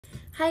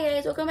Hi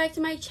guys, welcome back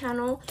to my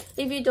channel.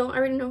 If you don't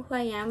already know who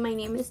I am, my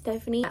name is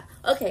Stephanie.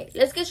 Okay,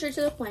 let's get straight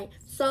to the point.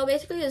 So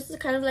basically this is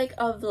kind of like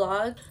a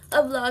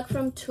vlog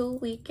from 2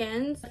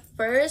 weekends. The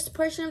first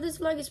portion of this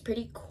vlog is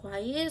pretty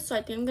quiet, so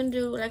I think I'm gonna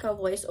do like a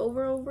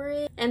voiceover over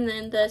it. And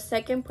then the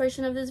second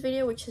portion of this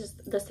video, which is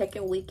the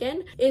second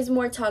weekend, is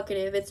more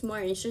talkative. It's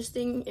more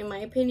interesting in my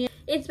opinion.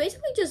 It's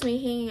basically just me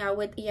hanging out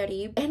with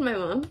Yarib and my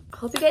mom. I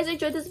hope you guys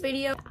enjoyed this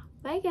video.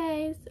 Bye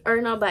guys,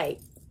 or not bye.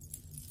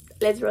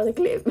 Let's roll the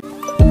clip.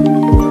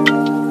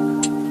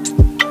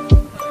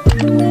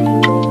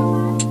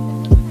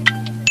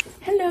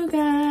 Hello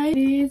guys, it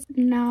is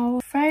now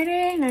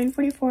Friday,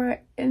 9:44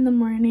 in the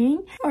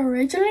morning.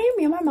 Originally,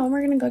 me and my mom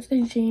were gonna go to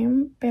the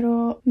gym,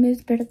 pero me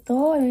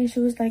despertó and then she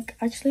was like,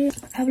 actually,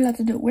 I have a lot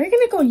to do. We're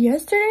gonna go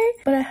yesterday,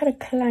 but I had a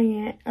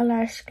client, a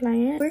lash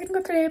client. We're gonna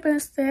go today, but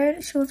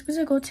instead, she was supposed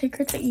to go take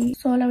her to eat.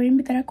 So la voy a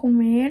invitar a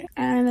comer,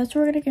 and that's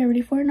what we're gonna get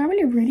ready for. Not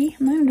really ready.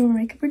 I'm not gonna do my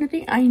makeup or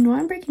nothing. I know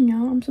I'm breaking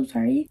out. I'm so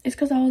sorry. It's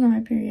because I was on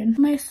my period.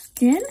 My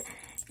skin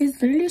is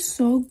literally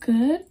so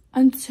good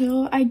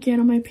until I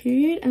get on my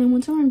period, and then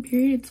once I'm on my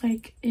period, it's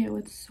like, ew,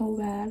 it's so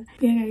bad.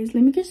 Yeah guys,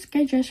 let me just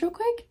get dressed real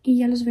quick y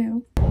ya los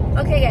veo.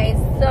 Okay guys,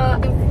 so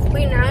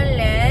we now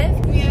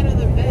left.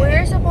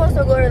 We're supposed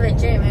to go to the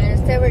gym and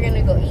instead we're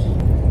gonna go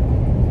eat.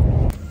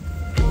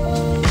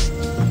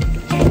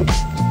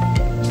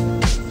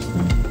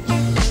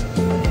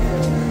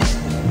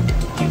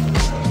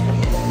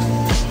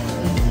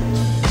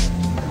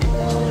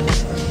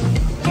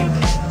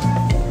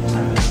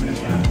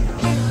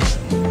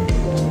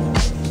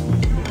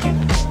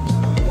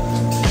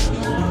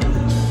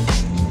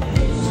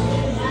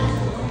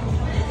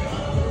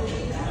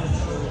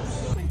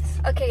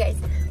 Okay guys,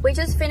 we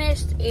just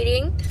finished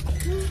eating.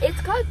 It's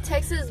called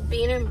Texas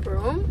Bean and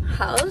Broom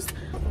House,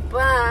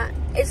 but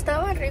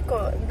estaba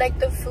rico. Like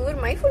the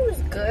food, my food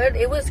was good.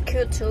 It was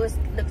cute too. It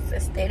looks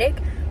aesthetic.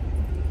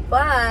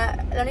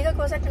 But la única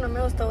cosa que no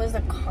me gustó was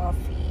the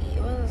coffee.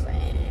 It was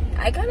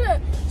I got a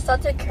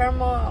salted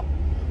caramel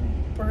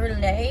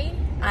brulee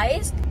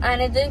iced,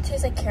 and it didn't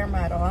taste like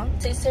caramel at all. It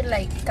tasted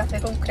like café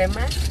con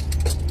crema.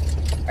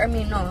 I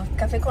mean, no,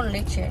 café con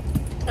leche.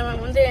 And my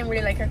mom didn't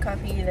really like her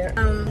coffee either.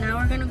 Now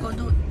we're gonna go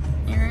do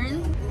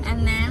errands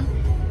and then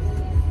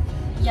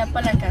ya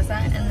pa la casa,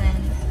 and then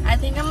I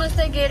think I'm gonna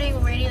start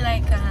getting ready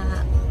like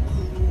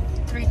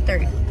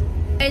 3:30.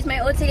 Guys, my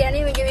OTD, I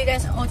didn't even give you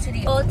guys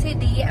OTD.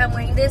 OTD, I'm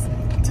wearing this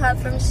top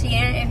from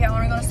Shein. If y'all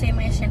wanna go see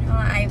my Shein haul,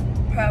 I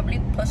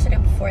probably posted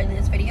it before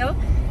this video.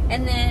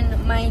 And then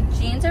my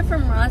jeans are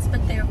from Ross,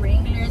 but they're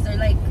Wranglers. They're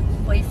like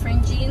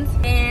boyfriend jeans.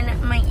 And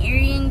my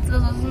earrings,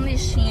 those are from the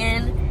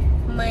Shein.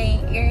 My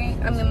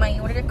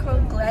what are they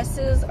called,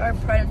 glasses are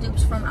product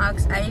dupes from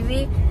Ox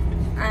Ivy,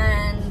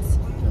 and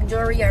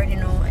jewelry I already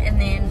know, and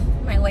then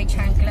my white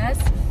chanclas.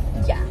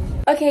 Yeah.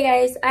 Okay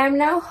guys, I'm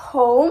now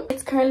home.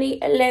 It's currently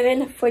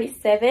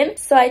 11:47,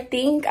 so I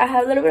think I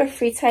have a little bit of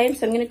free time,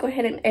 so I'm gonna go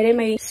ahead and edit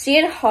my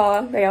Shein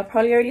haul that y'all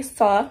probably already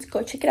saw. Let's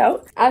go check it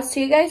out. I'll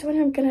see you guys when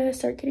I'm gonna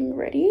start getting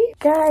ready.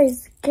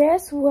 Guys,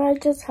 guess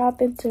what just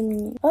happened to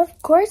me? Of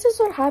course this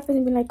what happened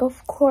to me, like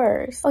of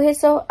course. Okay,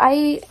 so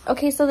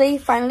they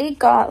finally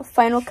got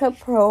Final Cut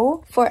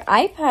Pro for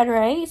iPad,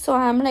 right? So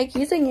I'm like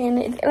using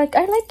it. Like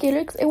I like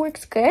it. It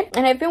works good.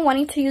 And I've been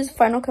wanting to use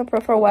Final Cut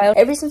Pro for a while.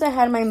 Ever since I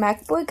had my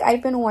MacBook,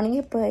 I've been wanting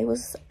it, but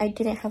I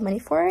didn't have money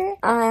for it.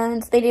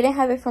 And they didn't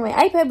have it for my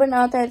iPad, but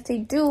now that they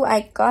do,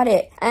 I got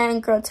it.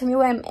 And girl, tell me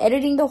why I'm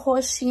editing the whole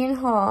Shein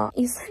haul.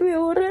 Y se me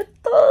borró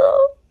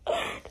todo.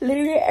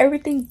 Literally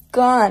everything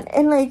gone,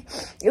 and like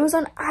it was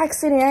on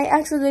accident. I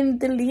accidentally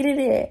deleted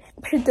it,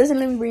 but it doesn't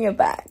let me bring it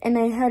back. And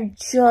I had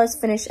just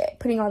finished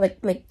cutting all the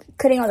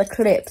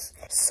clips,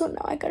 so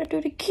now I gotta do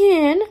it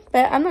again.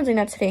 But I'm not doing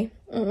that today.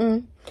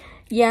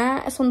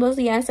 Yeah, son 2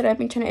 días that I've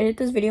been trying to edit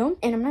this video,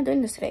 and I'm not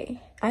doing this today.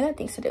 I got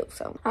things to do,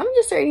 so I'm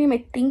just starting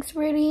my things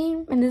ready,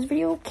 and this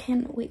video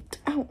can't wait.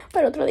 Oh,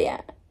 para otro día.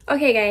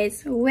 Okay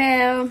guys,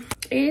 well,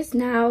 it's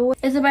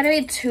about to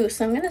be 2,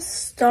 so I'm gonna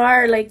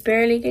start like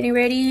barely getting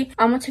ready.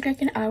 I'm gonna take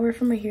like an hour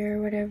from my hair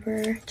or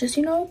whatever, just,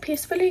 you know,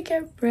 peacefully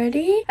get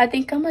ready. I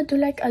think I'm gonna do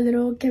like a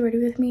little get ready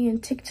with me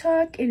in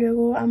TikTok, and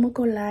luego I'm gonna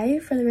go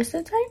live for the rest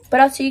of the time. But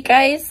I'll see you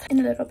guys in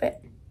a little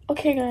bit.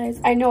 Okay guys,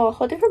 I know a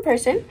whole different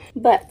person,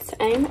 but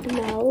I'm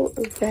now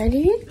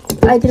ready.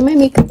 I did my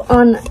makeup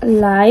on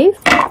live.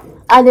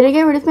 I didn't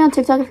get rid of me on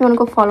TikTok. If you want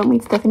to go follow me,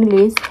 it's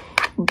stephanieliz.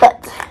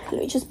 But let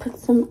me just put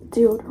some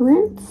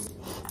deodorant.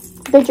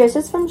 The dress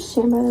is from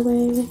Shein, by the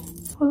way.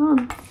 Hold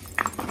on.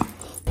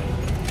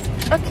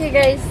 Okay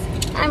guys,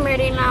 I'm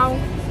ready now.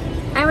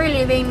 I'm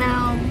leaving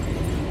now.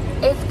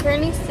 It's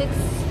currently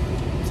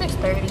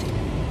 6:30.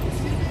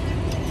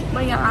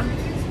 But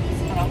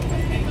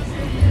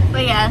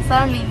yeah, so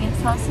I'm leaving.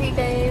 So I'll see you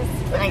guys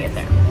when I get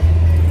there.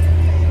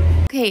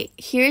 Okay,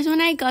 here's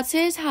when I got to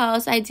his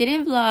house. I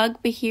didn't vlog,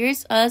 but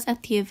here's us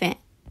at the event.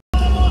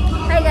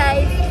 Hi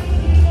guys.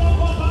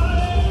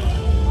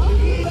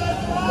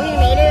 We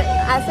made it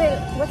after,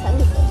 what time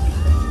is it?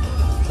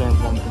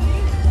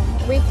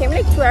 We came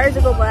like 2 hours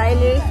ago, but I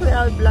literally forgot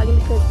I was vlogging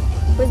because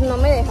pues no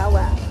me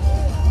dejaba.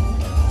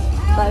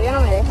 Todavía no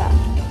me deja.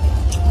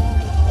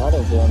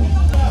 Ahora sí, Ana.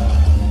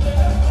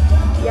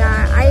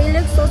 Yeah, I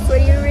look so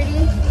sweaty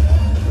already.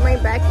 My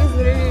back is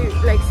literally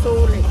like so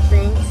like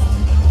drenched.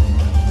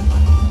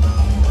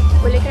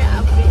 But look at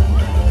outfit.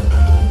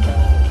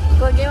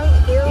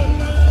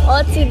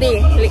 OTD.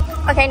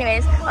 Okay,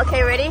 anyways.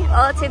 Okay, ready?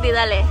 OTD,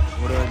 dale.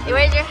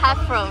 Where's your hat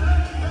from? I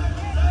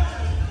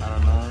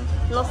don't know.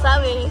 No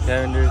sabes.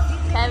 Cavender's.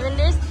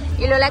 Cavender's.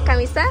 Y luego la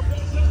camisa.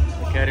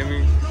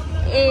 Academy.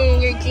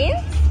 And your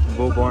jeans.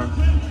 Bowborn.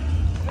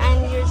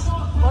 And your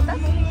botas.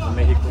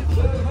 Mexico.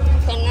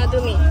 Okay, now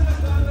do me.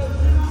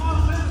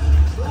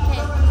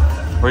 Okay.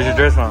 Where's your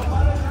dress from?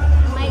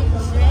 My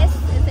dress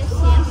is a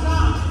Shein.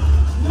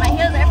 My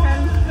heels are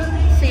from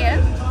Shein. Yeah.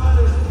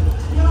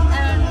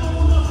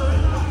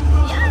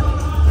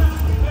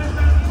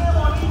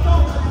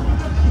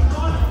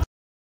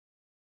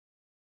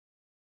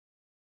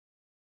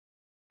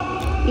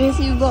 You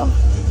see, go. I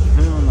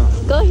don't know.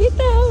 Go hit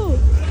the hole. I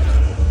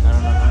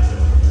don't know.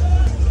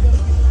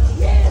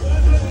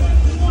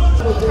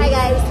 Hi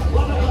guys.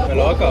 Me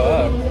lo voy a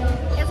acabar.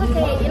 It's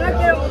okay. Yo no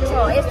quiero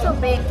mucho. It's too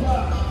big.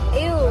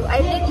 Ew.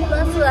 I think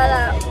toda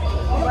sudada.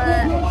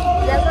 But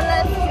ya son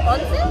las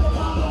 11.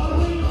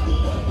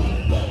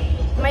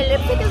 My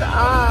lipstick is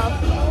off.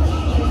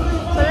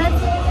 So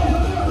let's.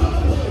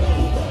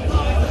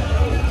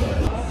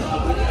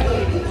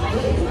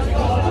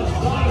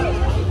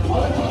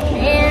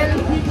 And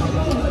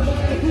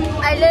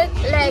I look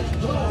like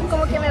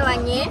como que me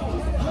bañé.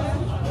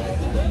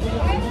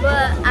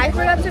 But I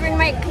forgot to bring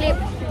my clip.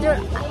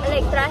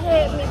 Like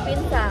traje mi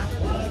pinza,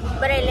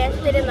 but I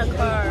left it in the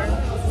car,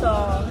 so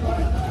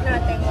no la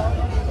tengo.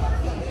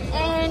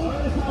 And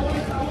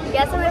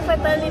ya se me fue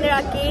todo el dinero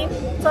aquí,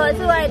 so this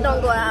is why I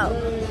don't go out.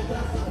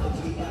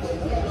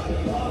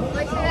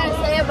 What should I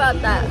say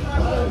about that?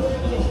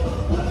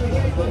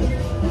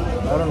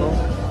 I don't know.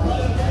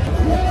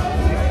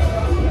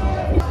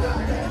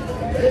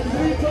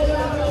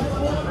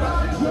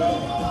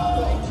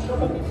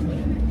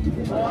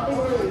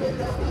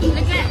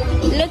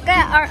 Look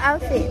at our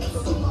outfits.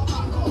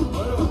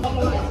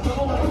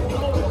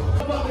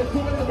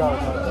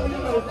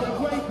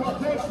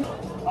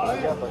 Why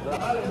are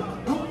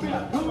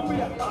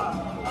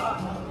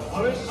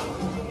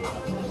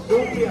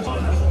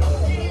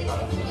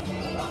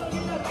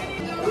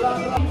you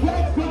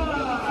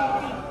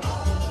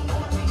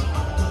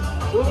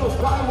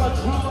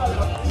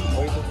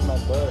touching my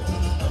butt?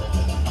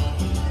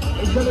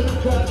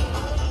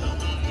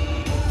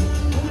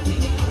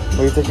 Why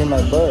are you touching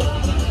my butt?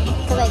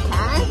 Cause I can.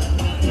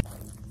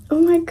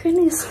 Oh my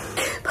goodness.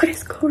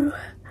 Parezco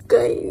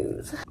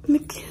guys. Me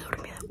quedé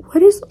dormida.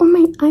 What is on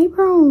my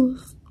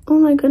eyebrows? Oh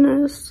my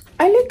goodness.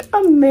 I look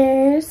a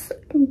mess,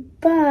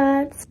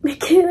 but me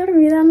quedé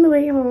dormida on the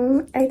way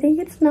home. I think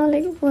it's now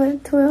like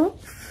what, 12?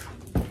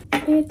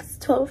 It's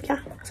 12, yeah.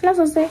 Son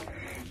las 12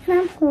 and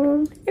I'm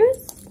home.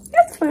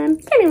 It's fun.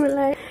 Can't even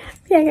lie.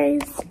 Yeah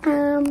guys.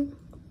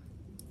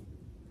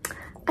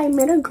 I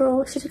met a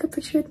girl. She took a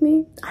picture with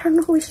me. I don't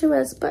know who she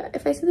was, but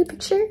if I see the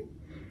picture,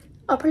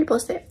 I'll probably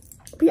post it.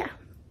 But yeah,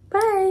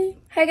 bye.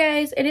 Hi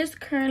guys, it is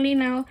currently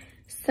now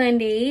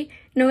Sunday.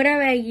 No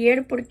grabé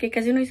ayer porque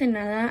casi no hice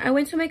nada. I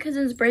went to my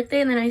cousin's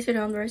birthday and then I stayed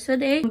home the rest of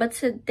the day. But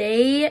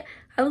today, I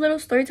have a little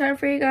story time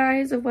for you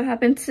guys of what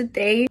happened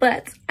today.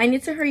 But I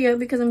need to hurry up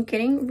because I'm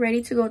getting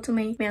ready to go to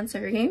my man's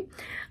surgery.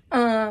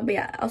 But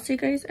yeah, I'll see you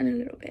guys in a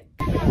little bit.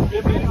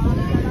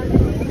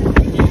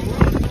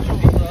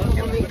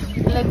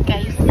 Look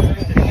guys,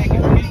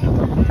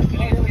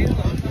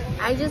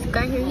 I just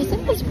got here. He said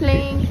he was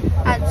playing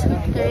at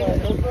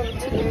 2:30.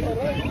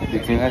 The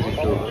team has it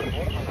too.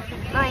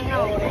 I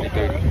know.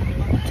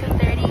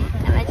 2:30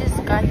 and I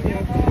just got here.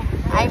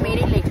 I made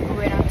it like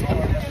right on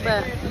time,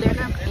 but they're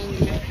not playing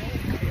yet.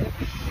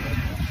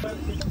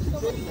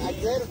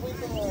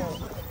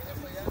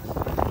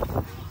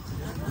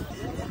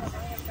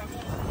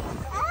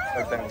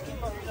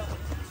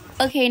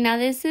 Okay, now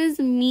this is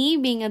me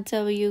being a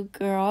W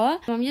girl.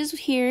 I'm just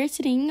here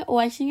sitting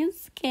watching a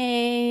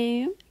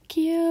game.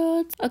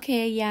 Cute.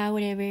 Okay, yeah,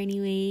 whatever.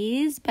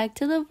 Anyways, back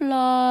to the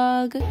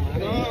vlog.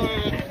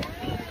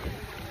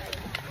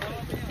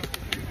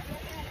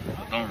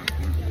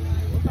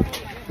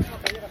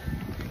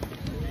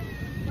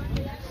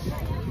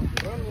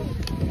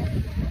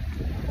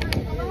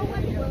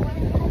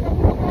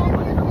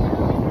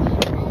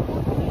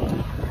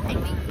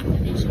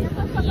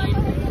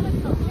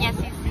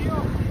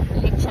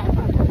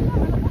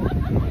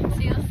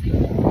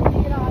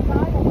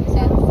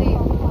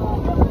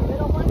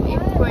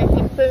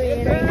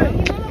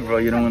 Bro,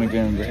 you don't want to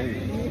get inverted.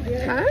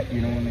 Huh? You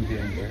don't want to get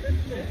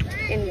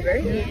inverted.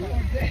 Inverted?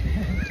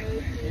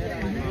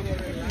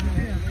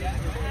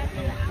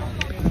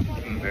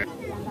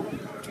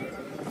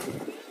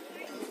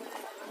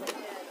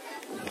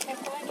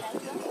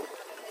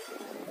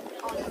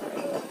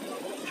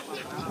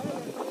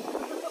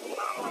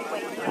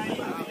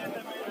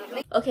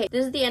 Okay,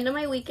 this is the end of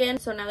my weekend,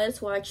 so now let's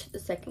watch the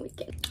second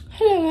weekend.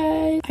 Hello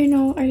guys. I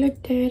know, I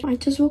look dead. I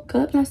just woke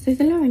up las 6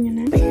 de la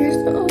mañana. But here's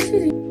the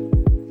OCD.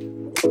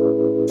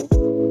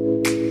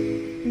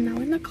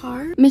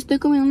 car. Me estoy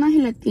comiendo una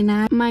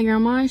gelatina. My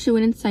grandma, she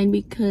went inside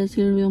because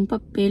se le olvidó un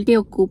papel que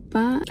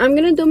ocupa. I'm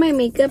gonna do my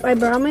makeup. I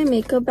brought my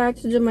makeup bag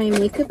to do my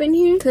makeup in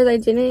here because I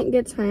didn't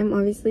get time,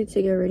 obviously,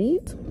 to get ready.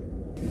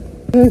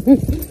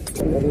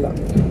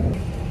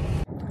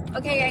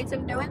 Okay, guys,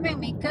 I'm done with my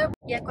makeup.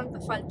 Ya cuánto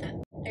falta?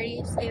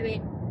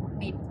 37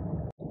 minutes.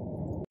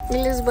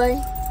 Miles,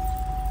 bye.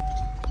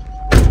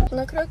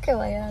 No creo que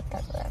vaya a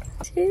tardar.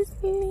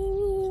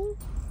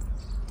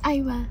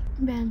 Ahí va,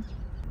 vean.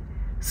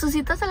 Sus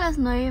citas a las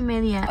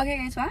 9:30. Okay,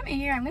 guys, while I'm in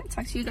here, I'm gonna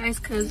talk to you guys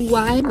because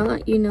why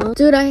not, you know?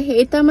 Dude, I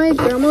hate that my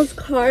grandma's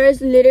car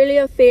is literally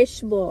a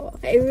fishbowl.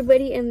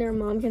 Everybody and their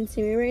mom can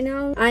see me right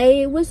now.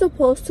 I was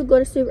supposed to go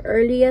to sleep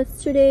early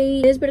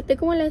yesterday. Desperté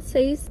como a las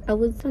 6.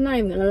 I'm not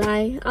even gonna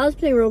lie. I was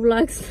playing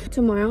Roblox.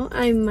 Tomorrow,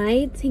 I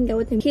might hang out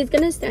with him. He's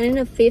gonna stand in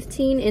a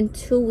 15 in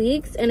 2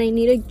 weeks, and I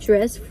need a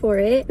dress for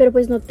it. Pero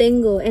pues no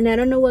tengo, and I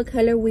don't know what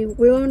color we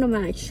want to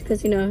match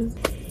because, you know,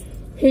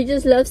 he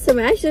just loves to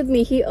match with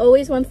me. He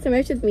always wants to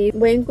match with me.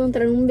 Voy a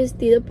encontrar un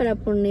vestido para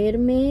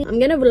ponerme. I'm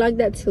gonna vlog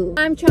that too.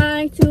 I'm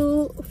trying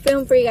to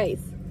film for you guys.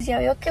 Ya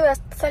veo que va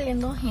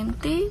saliendo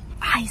gente.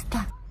 Ahí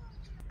está.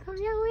 Con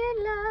mi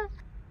abuela.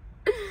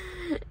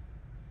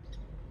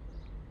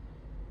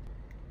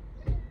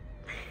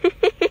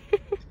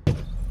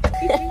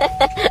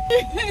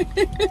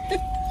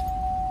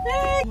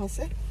 No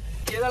sé.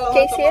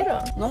 ¿Qué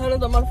hicieron? No se le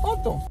tomar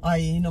foto.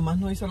 Ahí nomás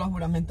no hizo la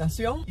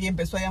juramentación y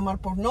empezó a llamar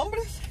por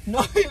nombres. No,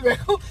 y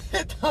luego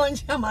estaban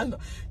llamando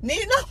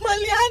Nina,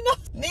 Maliano,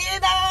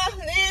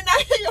 Nina.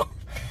 Y yo.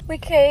 We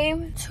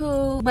came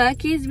to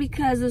Bucky's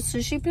because the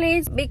sushi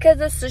place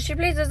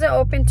doesn't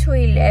open to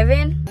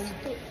 11.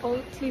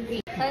 OTV.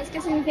 ¿Sabes qué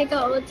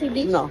significa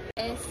OTV? No.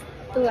 Es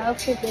tu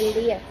outfit del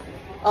día.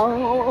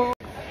 Oh.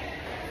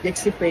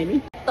 Jexy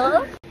Penny.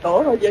 ¿Todo?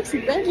 Todo, Jexy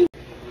Penny.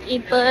 Y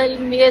todo el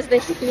mío es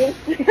de pie.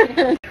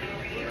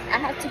 I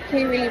have to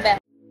pee really bad.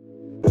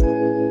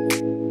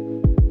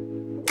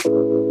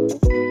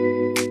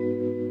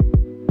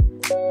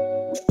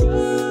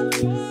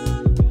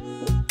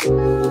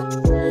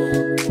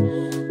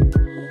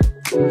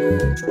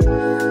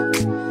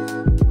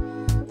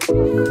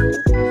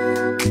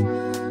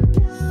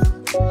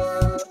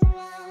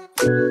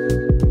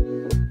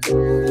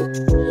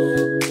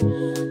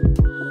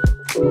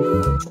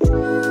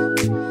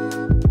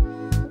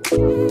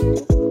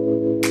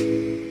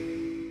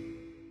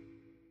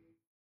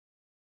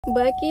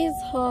 Bucky's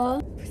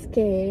haul. Pues,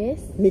 ¿qué es?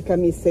 Mi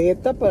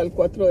camiseta para el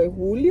 4 de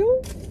julio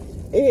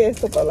y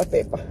esto para la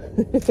Pepa.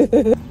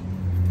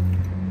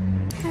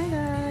 Hi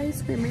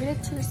guys, we made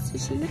it to the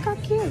sushi. Look how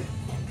cute.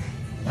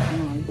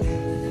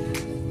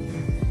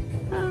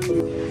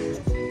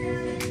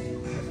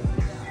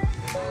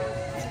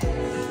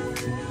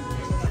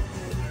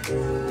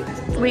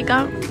 We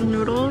got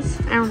noodles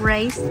and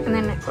rice, and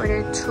then I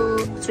ordered 2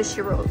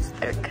 sushi rolls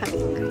that are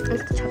coming. Look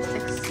at the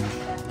chopsticks.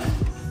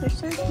 They're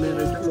so cute.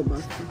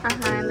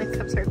 And the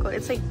cups are gold.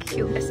 It's like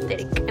cute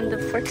aesthetic, and the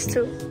forks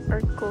too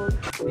are gold.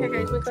 Here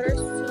guys, we got our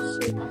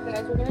sushi. Okay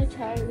guys, we're gonna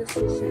try the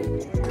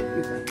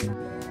sushi.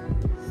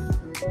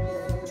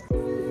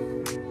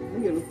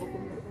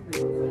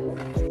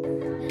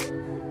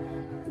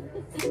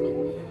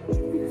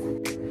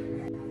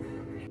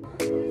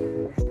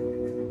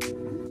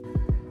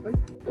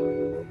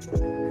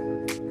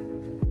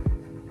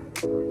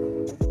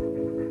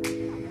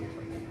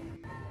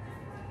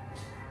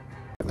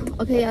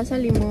 Okay, ya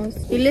salimos.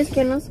 Diles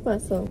qué nos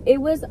pasó. It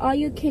was all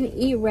you can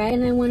eat, right?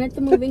 And I wanted the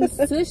moving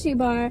sushi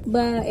bar,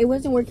 but it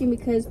wasn't working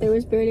because there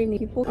was barely any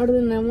people.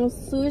 Ordenamos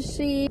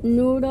sushi,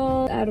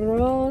 noodles,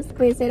 arroz.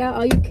 Pues era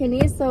all you can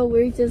eat, so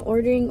we're just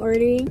ordering.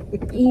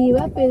 Y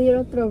iba a pedir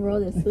otro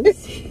roll de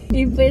sushi.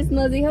 Y pues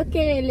nos dijo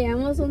que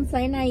leamos un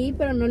sign ahí,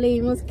 pero no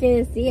leímos qué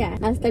decía.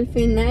 Hasta el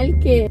final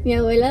que mi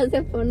abuela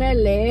se pone a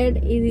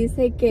leer y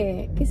dice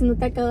que si no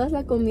te acabas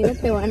la comida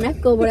te van a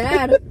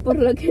cobrar por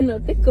lo que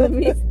no te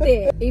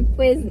comiste. Y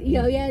pues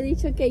yo había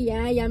dicho que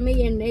ya me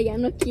llené, ya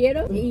no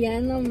quiero. Y ya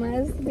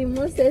nomás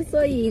vimos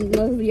eso y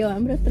nos dio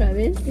hambre otra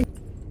vez.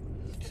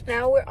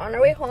 Now we're on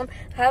our way home.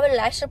 I have a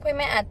lash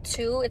appointment at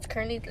 2. It's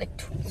currently like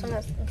 2, son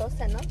las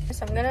 12, no?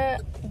 So I'm gonna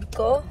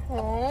go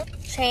home,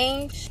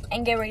 change,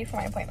 and get ready for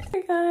my appointment.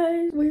 Hey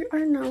guys, we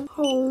are now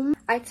home.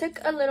 I took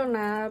a little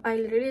nap. I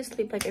literally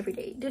sleep like every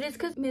day. Dude, it's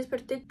because me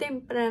desperté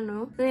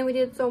temprano. And then we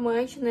did so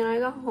much, and then I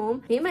got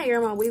home. Me and my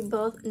grandma, we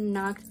both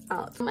knocked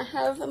out. I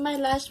have my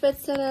lash bed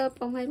set up.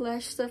 All my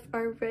lash stuff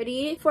are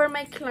ready for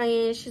my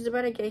client. She's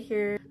about to get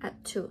here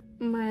at 2.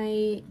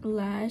 My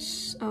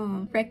lash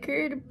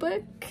record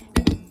book.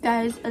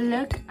 Guys,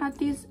 look at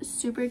these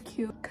super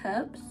cute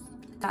cups.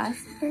 Last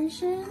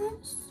version,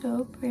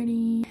 so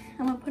pretty.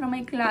 I'm gonna put on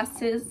my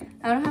glasses.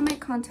 I don't have my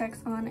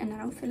contacts on, and I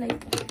don't feel like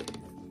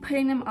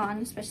putting them on,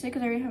 especially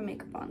because I already have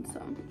makeup on.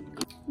 So I'm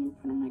gonna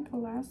put on my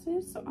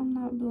glasses so I'm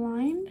not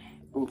blind.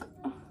 Ooh,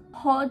 a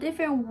whole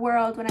different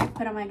world when I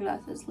put on my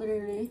glasses,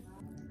 literally.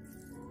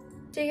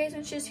 So you guys,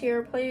 when she's here,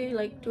 I'll probably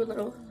like do a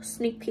little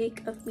sneak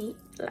peek of me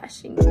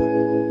lashing.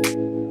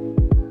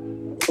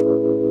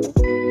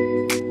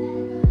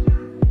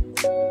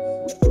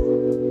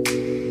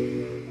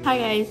 Hi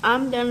guys,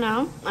 I'm done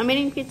now. I'm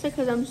eating pizza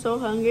because I'm so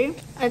hungry.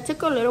 It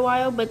took a little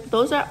while, but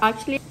those are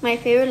actually my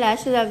favorite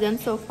lashes I've done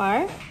so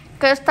far.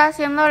 ¿Qué está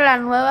haciendo la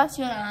nueva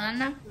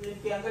ciudadana?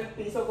 Limpiando el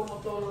piso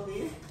como todos los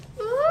días.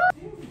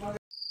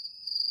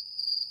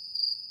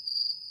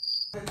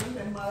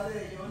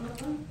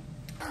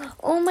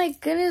 Oh my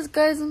goodness,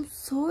 guys, I'm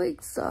so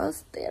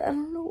exhausted. I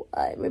don't know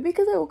why. Maybe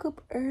because I woke up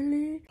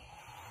early.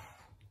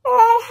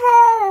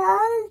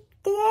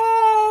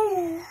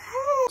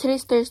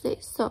 Today's Thursday,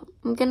 so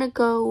I'm gonna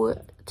go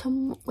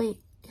to... Wait,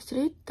 is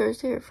today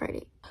Thursday or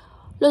Friday?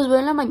 Los veo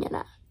en la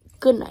mañana.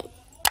 Good night.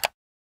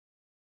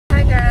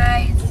 Hi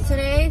guys,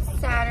 today's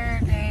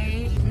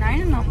Saturday,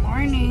 9 in the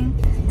morning,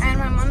 and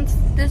my mom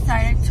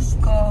decided to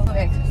go to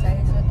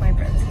exercise with my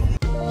brother.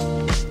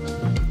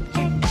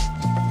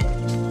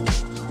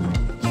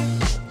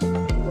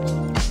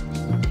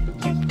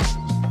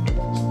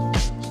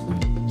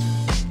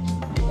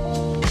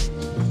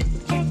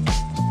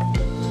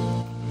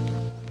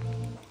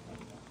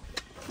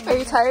 Are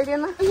you tired,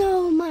 Diana?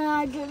 No, my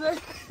eyes are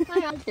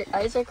Your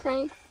eyes are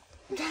crying?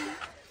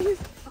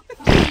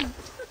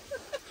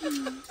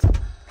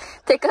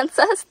 Te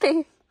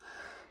cansaste.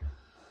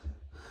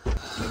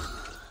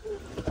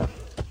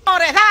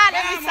 Amores,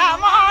 dale, mis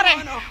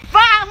amores.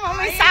 Vamos,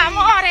 mis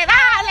amores,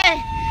 dale.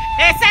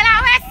 Esa es la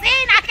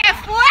vecina que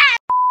fue.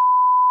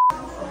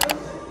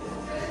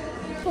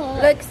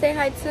 Look, say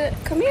hi to...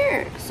 Come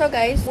here. So,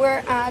 guys,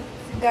 we're at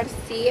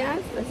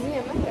Garcia's. Así se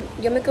llama.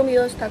 Yo me comí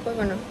 2 tacos.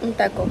 Bueno, un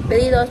taco.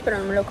 Pedí 2, pero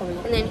no me lo comí.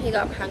 And then he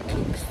got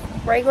pancakes.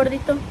 Right,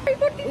 gordito? Right,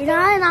 gordito?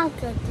 You're not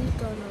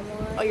gordito no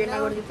more. Oh, you're not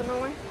gordito no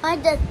more? I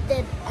just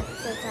did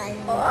exercise.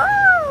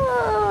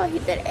 Oh, he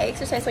did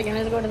exercise, so ya no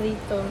es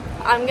gordito.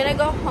 I'm gonna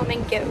go home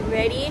and get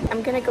ready.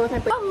 I'm gonna go with my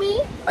boyfriend.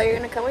 Me? Oh, you're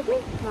gonna come with me?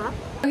 Huh?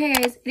 Okay,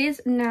 guys, it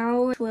is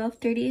now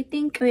 12:30, I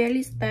think. Voy a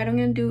alistar. I'm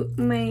gonna do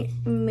my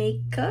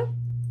makeup.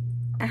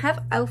 I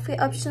have outfit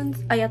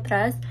options allá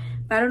atrás,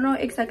 but I don't know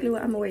exactly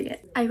what I'm gonna wear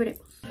yet. I read it.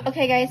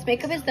 Okay, guys,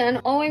 makeup is done.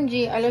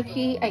 OMG, I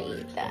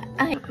ate that.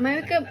 My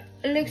makeup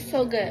looks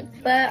so good,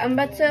 but I'm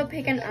about to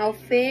pick an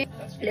outfit.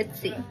 Let's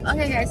see.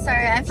 Okay, guys,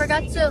 sorry, I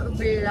forgot to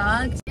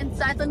vlog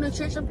inside the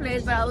nutrition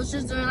place, but I was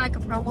just doing like a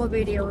promo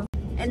video.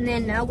 And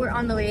then now we're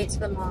on the way to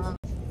the mall.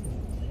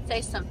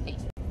 Say something.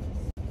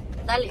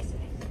 Dale.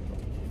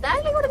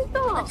 Dale,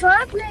 gordito.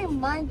 Try playing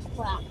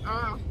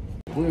Minecraft.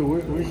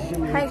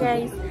 Hi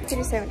guys,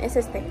 37, it's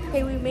este.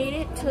 Okay, we made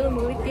it to the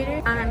movie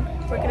theater and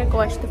we're gonna go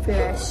watch The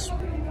Flash.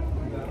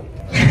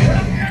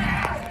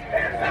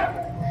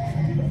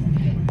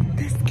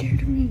 That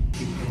scared me.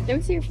 Let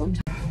me see your phone.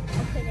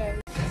 Okay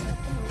guys.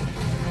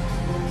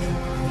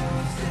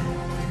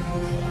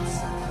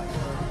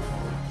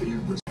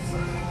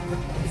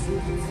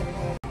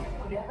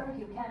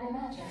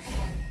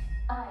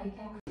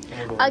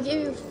 I'll give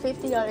you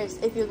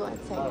 $50 if you go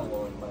inside.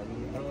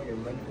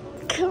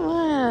 Come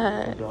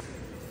on.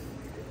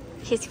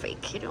 He's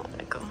fake. He don't want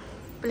to go.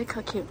 Look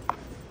how cute.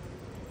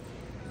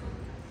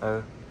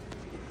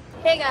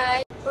 Hey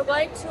guys, we're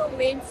going to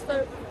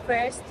Windsor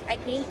first, I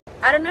think.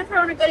 I don't know if I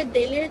want to go to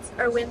Dillard's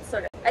or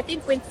Windsor. I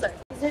think Windsor.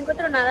 Si no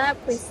encuentro nada,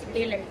 pues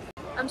Dillard's.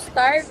 I'm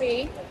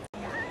starving.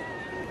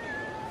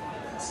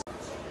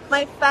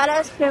 My fat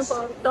ass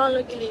pimple. Don't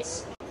look at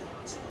it.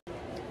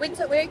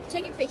 Windsor, we're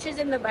taking pictures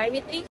in the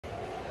Barbie thing.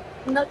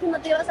 No, que no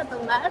te ibas a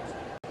tomar.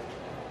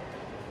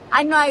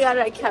 I know I got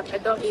it, I kept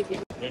it, don't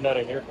even. You're not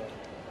a haircut.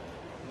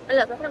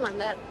 La vas a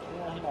mandar.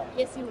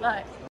 Yes, you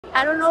are.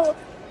 I don't know.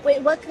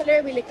 Wait, what color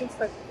are we looking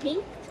for?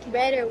 Pink,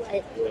 red, or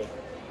white?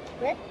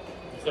 Red?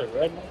 Is it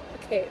red?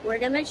 Okay, we're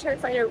gonna try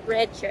to find a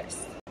red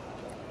dress.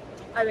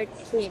 I like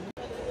clean.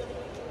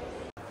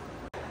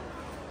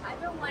 I've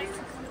been wanting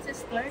to come to the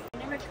store. I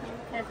never come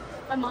because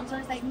my mom's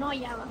always like, no,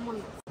 yeah,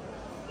 vámonos.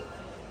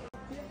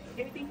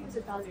 Everything is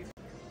 $1.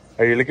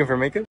 Are you looking for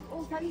makeup?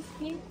 Oh, that is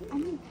pink. I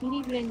need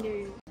beauty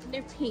blenders.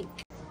 They're pink.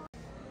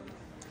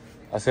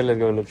 I said let's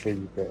go look for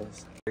you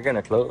guys. They're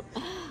gonna close.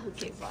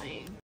 Okay,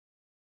 fine.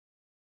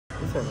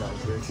 These are not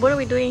good. What are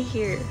we doing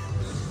here?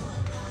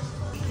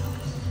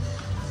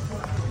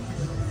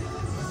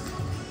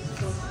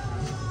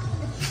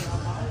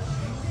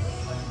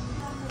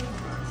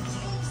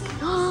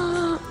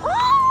 Oh,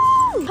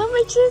 how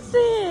much is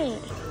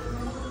it?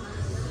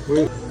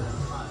 Wait.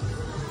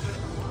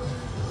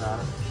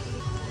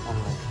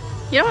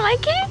 You don't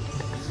like it?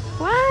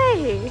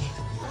 Why?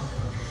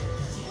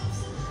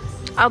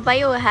 I'll buy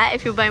you a hat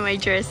if you buy my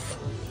dress.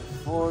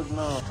 Oh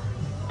no.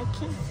 I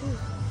can't see.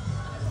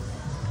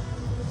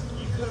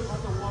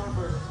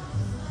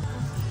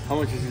 How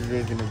much is your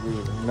dress gonna be?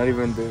 Not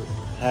even the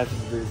half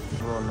of this.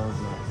 Oh no,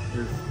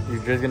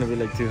 your dress gonna be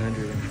like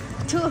 200.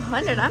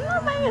 200? I'm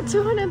not buying a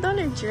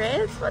 $200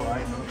 dress. What?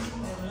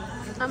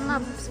 I'm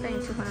not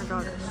spending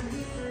 $200.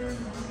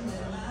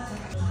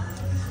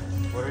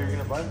 What are you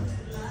gonna buy?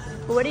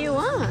 What do you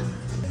want?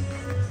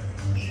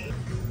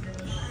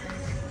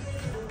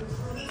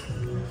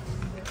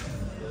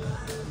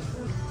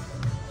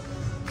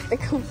 Te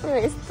compro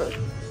esto.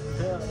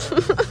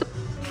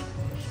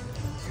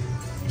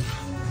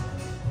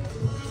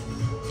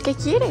 ¿Qué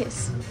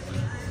quieres?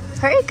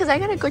 Hurry, because I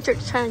gotta go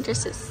try on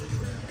dresses.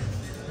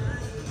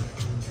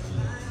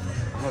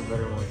 I have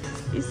better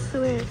ones. You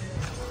swear.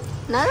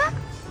 Nada?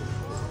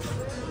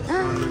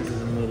 This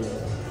is a medium.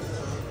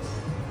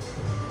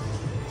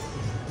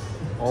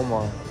 Oh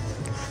my.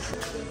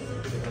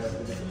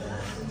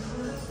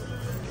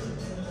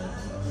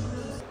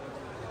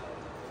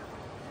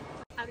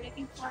 I'm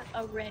looking for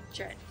a red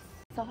dress.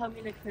 So help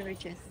me look for a red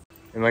dress.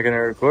 Am I gonna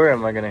record or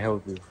am I gonna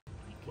help you?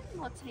 I can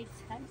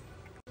multitask.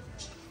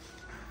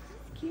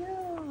 Cute.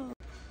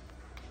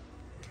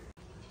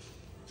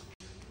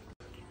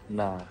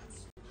 Nah.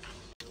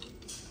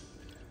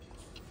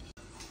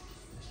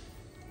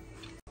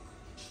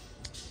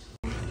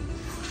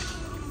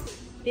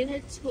 These are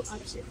 2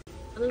 options.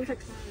 Those are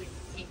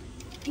kind.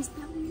 It's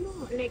not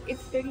more. Like,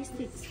 it's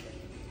 36.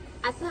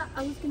 I thought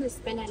I was gonna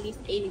spend at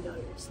least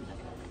 $80.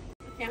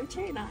 Okay, I'm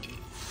trying it on.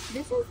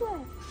 This is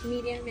a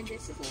medium and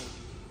this is a...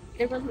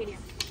 They're both medium.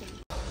 Okay.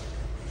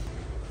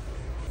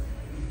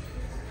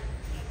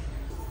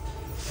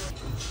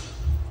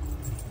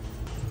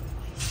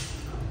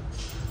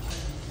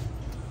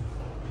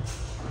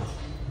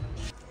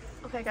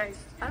 Okay guys,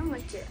 I don't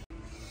like it.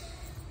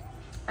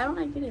 I don't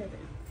like it either.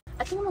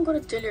 I think I'm gonna go to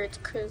Dillard's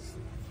because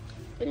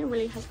they didn't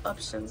really have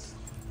options.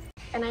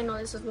 And I know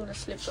this is gonna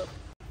slip up.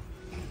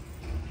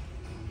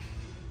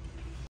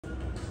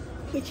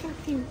 Which I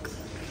think.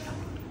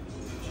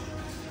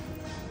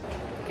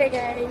 Okay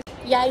guys,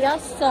 yeah, y'all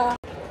saw.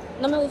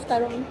 No me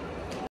gustaron.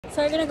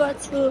 So we're gonna go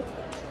to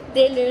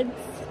Dillard's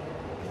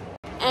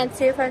and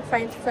see if I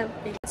find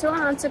something. So I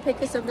want to pick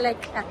this up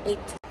like at 8.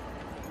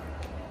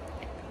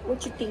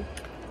 What you think?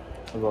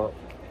 About?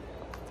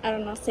 I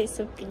don't know, say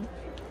something.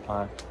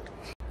 Alright.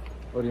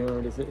 What do you want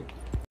me to say?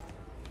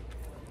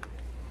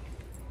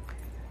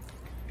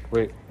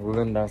 Wait, we're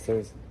going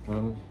downstairs.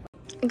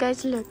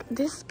 Guys, look,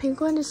 this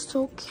pink one is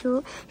so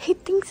cute. He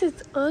thinks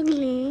it's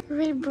ugly.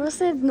 Wait, bro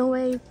said no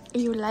way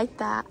you like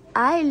that.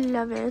 I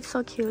love it. It's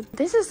so cute.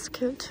 This is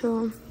cute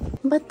too.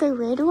 But the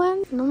red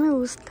one, no me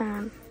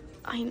gustan.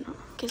 I know.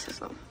 ¿Qué es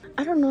eso?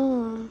 I don't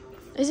know.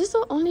 Is this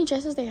the only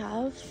dresses they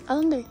have? ¿A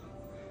dónde?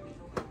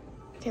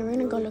 Okay, we're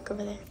gonna go look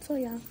over there. So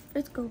yeah,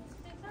 let's go.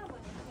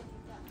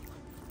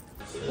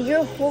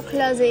 Your whole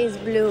closet is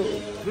blue.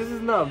 This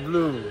is not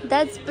blue.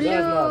 That's blue.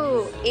 That's not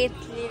blue.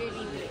 It's literally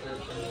blue.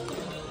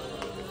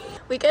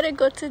 We gotta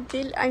go to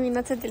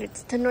not to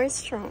Dillard's, to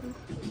Nordstrom.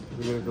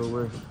 We gotta go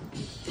where?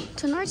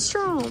 To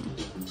Nordstrom.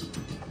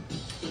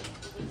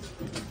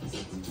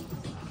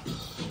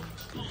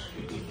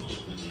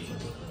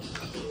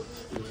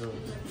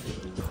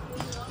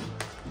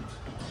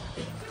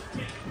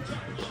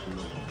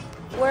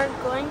 We're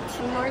going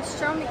to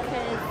Nordstrom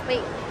because,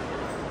 wait,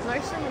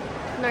 Nordstrom?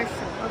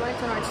 Nordstrom. We're going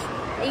to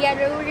Nordstrom. Yeah,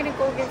 then we're gonna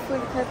go get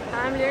food because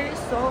I'm literally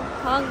so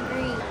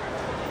hungry.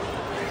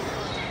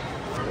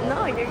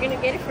 No, you're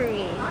gonna get it for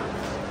me.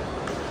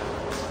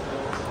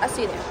 I'll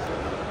see you there.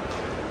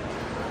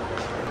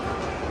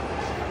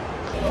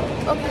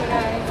 Okay,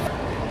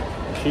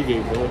 guys. She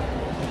gave up.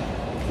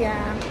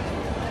 Yeah.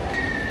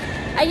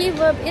 I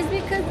gave up. It's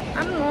because,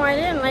 I don't know, I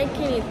didn't like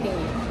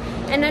anything.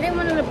 And I didn't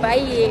want to buy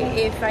it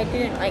if I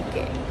didn't like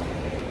it.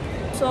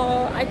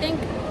 So I think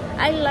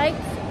I liked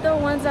the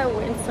ones at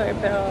Windsor,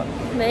 but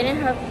they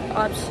didn't have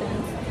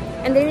options.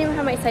 And they didn't even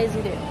have my size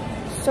either.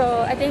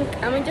 So I think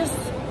I'm gonna just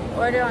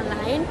order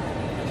online.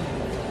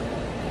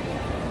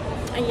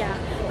 And yeah,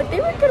 but they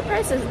were good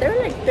prices. They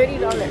were like $30.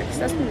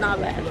 That's not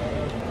bad.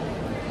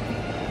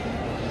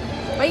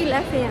 Why are you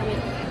laughing at me?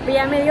 But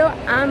yeah, me dio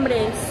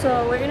hambre.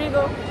 So we're gonna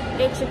go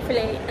get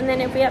Chick-fil-A. And then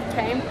if we have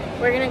time,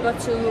 we're gonna go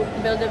to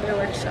Build-A-Bear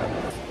Workshop.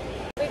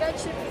 We got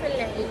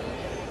Chick-fil-A.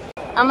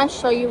 I'm gonna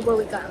show you what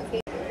we got,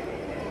 okay?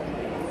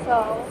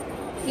 So,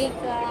 we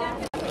got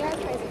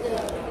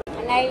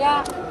and I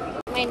got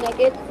my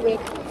nuggets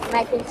with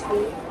mac and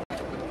cheese.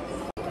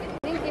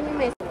 Please give me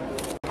my.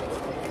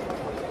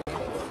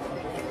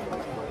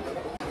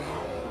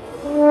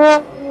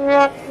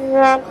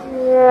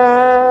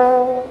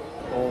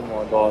 Oh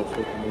my god,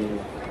 took me.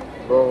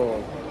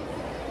 Bro.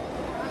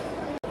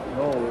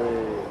 No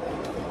way.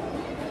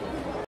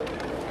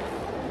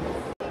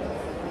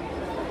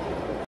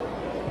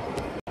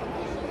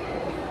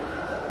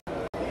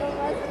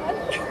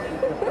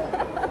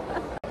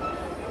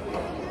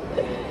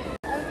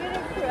 I'm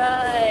gonna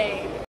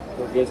cry.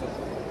 Go get it.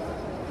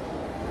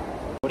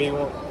 What do you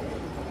want?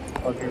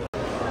 Okay.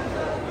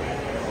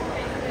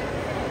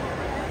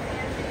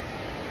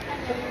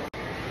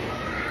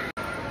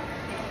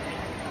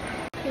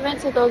 He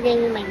went to go get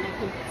me my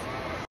nuggets.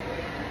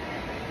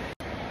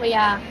 But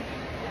yeah.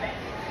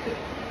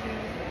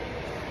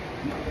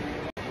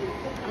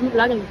 I'm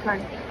vlogging the car.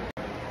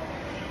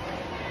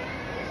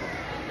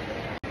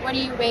 What do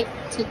you rate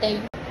today?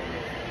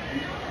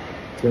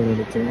 10 out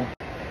of 10.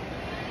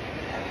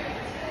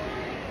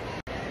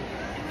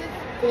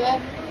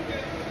 Good.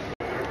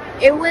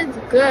 It was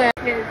good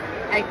because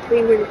like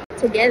we were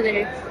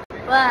together,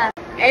 but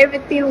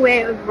everything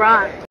went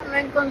wrong. No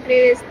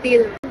encontré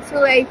vestido,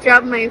 so I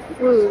dropped my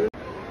food.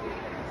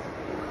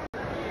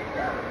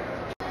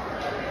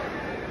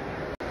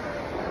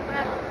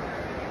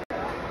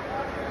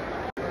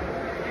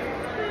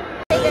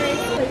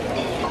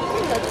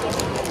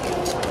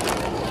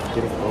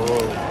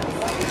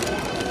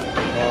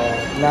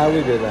 Nah,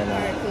 we're good right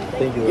now.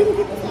 Thank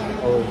you.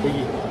 Oh,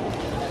 Biggie.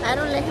 I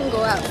don't let him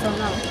go out, so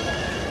no.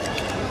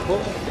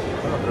 Oh,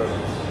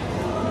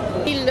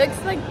 He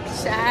looks like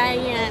shy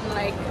and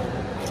like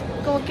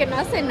como que no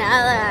hace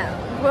nada.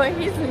 Boy,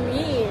 he's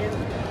mean.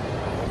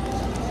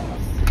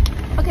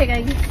 Okay,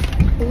 guys,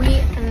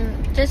 we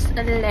just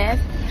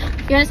left.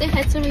 You wanna say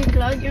hi to me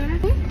vlog, Yona?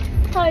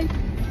 Hi.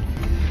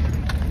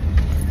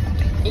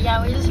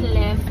 Yeah, we just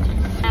left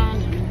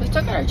and we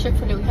took our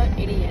Chick-fil-A. We haven't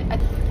eaten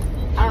yet.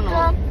 I don't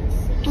know.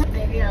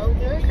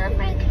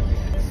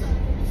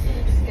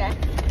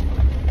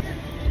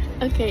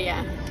 Okay,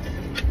 yeah.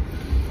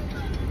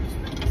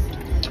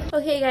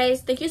 Okay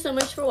guys, thank you so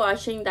much for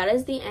watching. That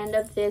is the end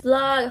of this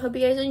vlog. I hope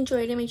you guys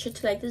enjoyed it. Make sure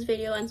to like this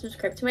video and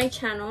subscribe to my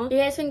channel. You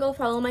guys can go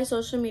follow my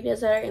social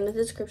medias that are in the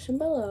description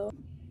below.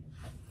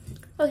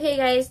 Okay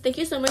guys, thank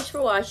you so much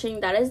for watching.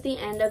 That is the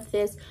end of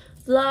this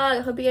vlog.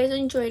 I hope you guys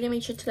enjoyed it.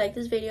 Make sure to like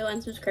this video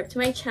and subscribe to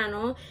my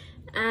channel.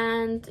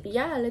 And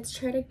yeah, let's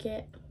try to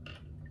get...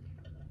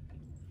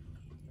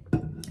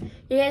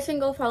 You guys can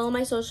go follow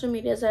my social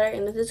medias that are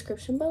in the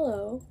description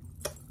below.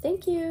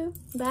 Thank you.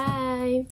 Bye.